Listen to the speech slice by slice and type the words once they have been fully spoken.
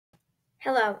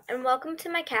Hello, and welcome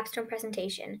to my Capstone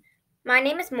presentation. My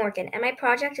name is Morgan, and my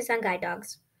project is on guide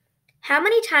dogs. How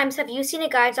many times have you seen a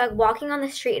guide dog walking on the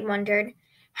street and wondered,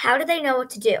 how do they know what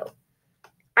to do?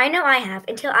 I know I have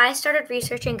until I started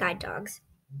researching guide dogs.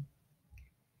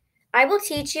 I will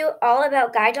teach you all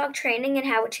about guide dog training and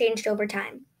how it changed over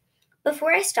time.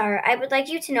 Before I start, I would like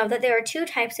you to know that there are two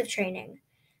types of training.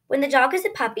 When the dog is a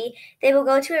puppy, they will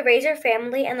go to a raiser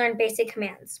family and learn basic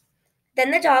commands.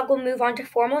 Then the dog will move on to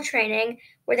formal training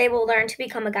where they will learn to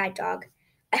become a guide dog.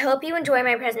 I hope you enjoy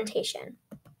my presentation.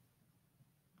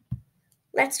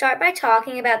 Let's start by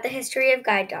talking about the history of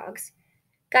guide dogs.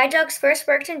 Guide dogs first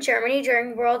worked in Germany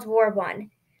during World War I.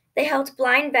 They helped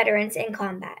blind veterans in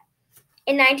combat.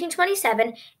 In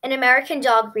 1927, an American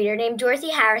dog breeder named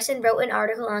Dorothy Harrison wrote an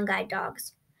article on guide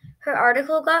dogs. Her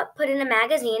article got put in a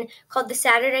magazine called the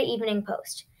Saturday Evening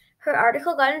Post. Her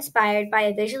article got inspired by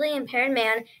a visually impaired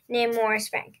man named Morris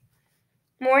Frank.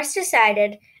 Morris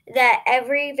decided that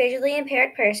every visually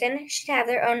impaired person should have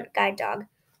their own guide dog,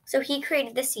 so he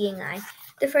created the Seeing Eye,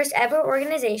 the first ever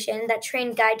organization that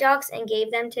trained guide dogs and gave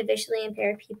them to visually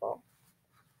impaired people.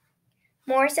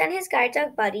 Morris and his guide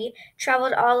dog buddy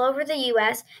traveled all over the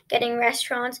U.S., getting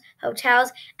restaurants,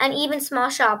 hotels, and even small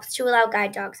shops to allow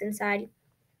guide dogs inside.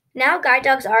 Now guide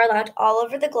dogs are allowed all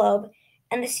over the globe,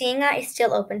 and the Seeing Eye is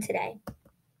still open today.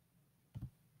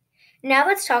 Now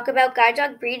let's talk about guide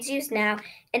dog breeds used now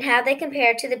and how they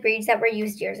compare to the breeds that were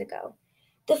used years ago.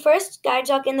 The first guide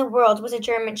dog in the world was a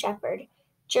German Shepherd.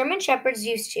 German Shepherds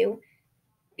used to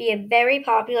be a very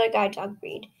popular guide dog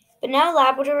breed, but now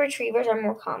Labrador Retrievers are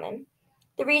more common.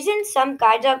 The reason some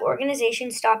guide dog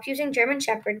organizations stopped using German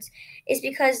Shepherds is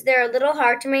because they're a little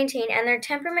hard to maintain and their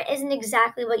temperament isn't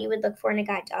exactly what you would look for in a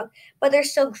guide dog, but they're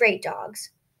still great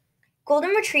dogs.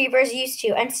 Golden Retrievers used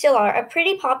to, and still are, a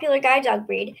pretty popular guide dog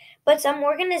breed, but some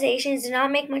organizations did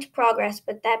not make much progress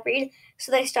with that breed,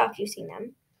 so they stopped using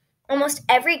them. Almost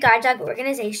every guide dog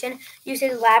organization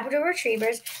uses Labrador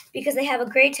Retrievers because they have a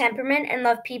great temperament and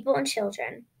love people and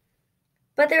children.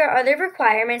 But there are other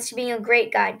requirements to being a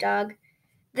great guide dog.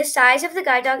 The size of the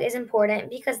guide dog is important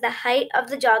because the height of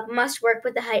the dog must work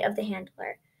with the height of the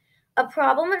handler. A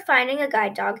problem with finding a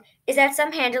guide dog is that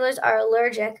some handlers are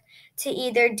allergic to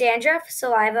either dandruff,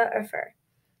 saliva, or fur.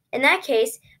 In that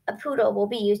case, a poodle will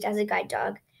be used as a guide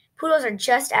dog. Poodles are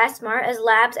just as smart as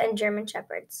labs and German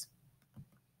shepherds.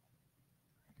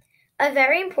 A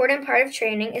very important part of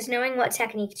training is knowing what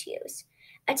technique to use.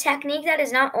 A technique that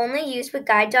is not only used with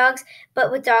guide dogs,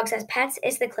 but with dogs as pets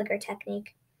is the clicker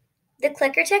technique. The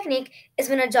clicker technique is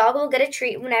when a dog will get a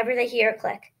treat whenever they hear a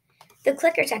click. The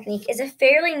clicker technique is a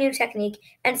fairly new technique,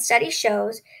 and study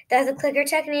shows that the clicker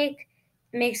technique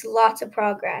makes lots of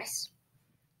progress.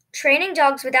 Training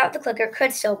dogs without the clicker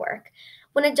could still work.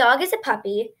 When a dog is a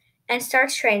puppy and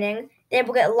starts training, they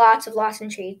will get lots of lawson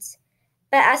treats.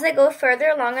 But as they go further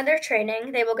along in their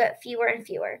training, they will get fewer and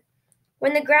fewer.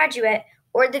 When the graduate,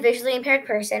 or the visually impaired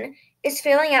person, is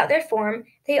filling out their form,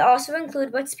 they also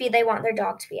include what speed they want their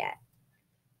dog to be at.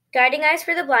 Guiding Eyes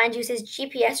for the Blind uses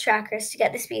GPS trackers to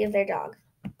get the speed of their dog.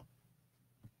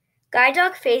 Guide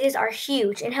dog phases are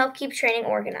huge and help keep training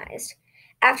organized.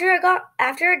 After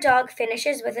a dog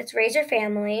finishes with its raiser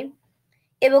family,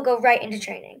 it will go right into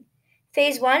training.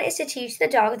 Phase 1 is to teach the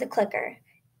dog the clicker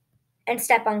and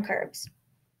step on curbs.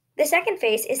 The second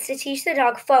phase is to teach the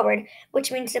dog forward,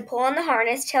 which means to pull on the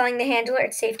harness, telling the handler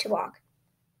it's safe to walk.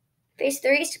 Phase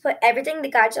 3 is to put everything the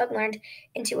guide dog learned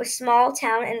into a small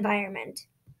town environment.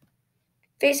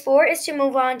 Phase 4 is to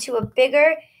move on to a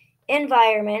bigger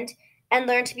environment and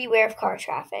learn to beware of car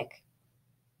traffic.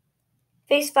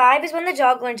 Phase 5 is when the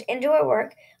dog learns indoor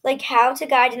work, like how to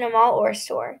guide in a mall or a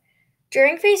store.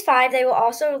 During Phase 5, they will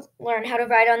also learn how to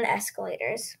ride on the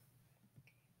escalators.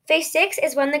 Phase 6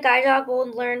 is when the guide dog will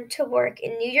learn to work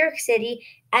in New York City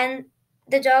and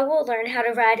the dog will learn how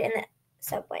to ride in the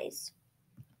subways.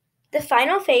 The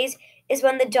final phase is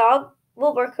when the dog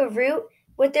will work a route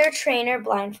with their trainer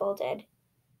blindfolded.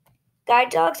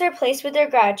 Guide dogs are placed with their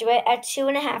graduate at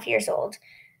 2.5 years old.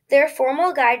 Their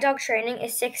formal guide dog training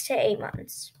is 6 to 8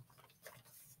 months.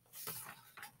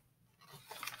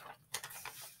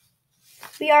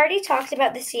 We already talked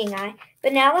about the Seeing Eye,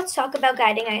 but now let's talk about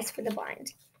Guiding Eyes for the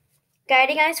Blind.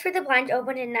 Guiding Eyes for the Blind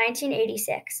opened in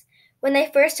 1986. When they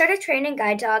first started training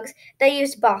guide dogs, they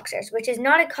used boxers, which is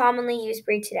not a commonly used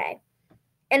breed today.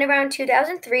 In around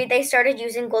 2003, they started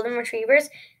using Golden Retrievers,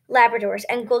 Labradors,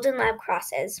 and Golden Lab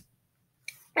crosses.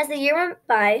 As the year went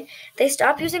by, they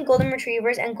stopped using Golden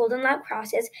Retrievers and Golden Lab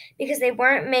crosses because they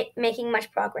weren't making much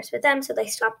progress with them, so they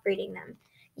stopped breeding them.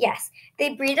 Yes,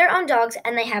 they breed their own dogs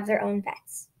and they have their own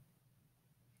vets.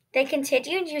 They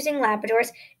continued using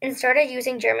Labradors and started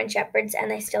using German Shepherds,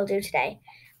 and they still do today.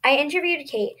 I interviewed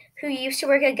Kate, who used to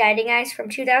work at Guiding Eyes from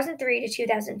 2003 to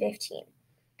 2015.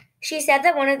 She said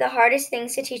that one of the hardest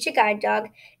things to teach a guide dog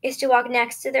is to walk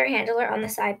next to their handler on the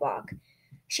sidewalk.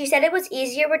 She said it was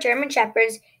easier with German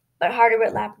Shepherds, but harder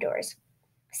with Labradors.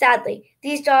 Sadly,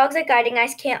 these dogs at Guiding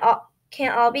Eyes can't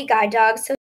all be guide dogs,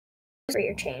 so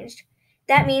career changed.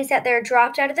 That means that they're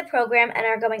dropped out of the program and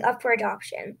are going up for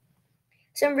adoption.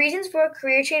 Some reasons for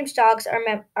career change dogs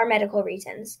are medical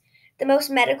reasons. The most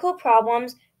medical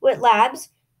problems with labs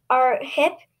are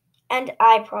hip and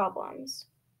eye problems.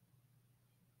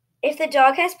 If the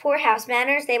dog has poor house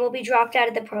manners, they will be dropped out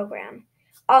of the program.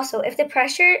 Also, if the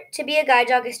pressure to be a guide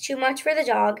dog is too much for the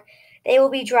dog, they will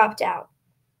be dropped out.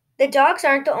 The dogs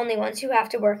aren't the only ones who have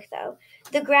to work, though.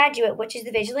 The graduate, which is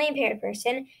the visually impaired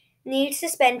person, needs to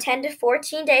spend 10 to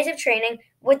 14 days of training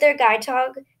with their guide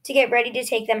dog to get ready to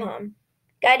take them home.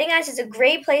 Guiding Eyes is a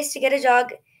great place to get a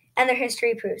dog, and their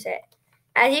history proves it.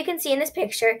 As you can see in this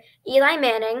picture, Eli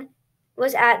Manning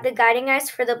was at the Guiding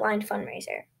Eyes for the Blind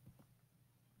fundraiser.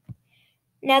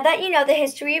 Now that you know the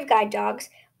history of guide dogs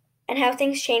and how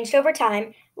things changed over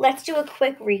time, let's do a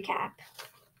quick recap.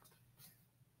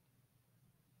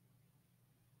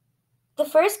 The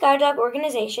first guide dog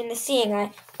organization, the Seeing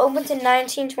Eye, opened in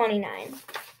 1929.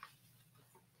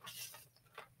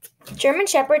 German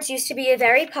Shepherds used to be a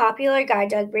very popular guide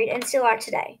dog breed and still are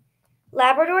today.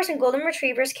 Labradors and Golden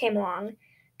Retrievers came along.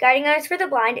 Guiding Eyes for the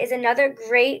Blind is another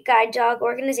great guide dog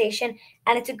organization,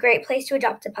 and it's a great place to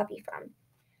adopt a puppy from.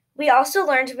 We also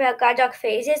learned about guide dog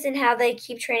phases and how they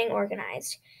keep training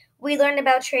organized. We learned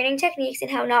about training techniques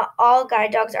and how not all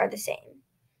guide dogs are the same.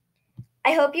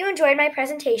 I hope you enjoyed my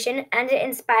presentation and it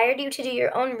inspired you to do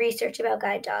your own research about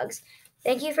guide dogs.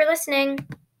 Thank you for listening.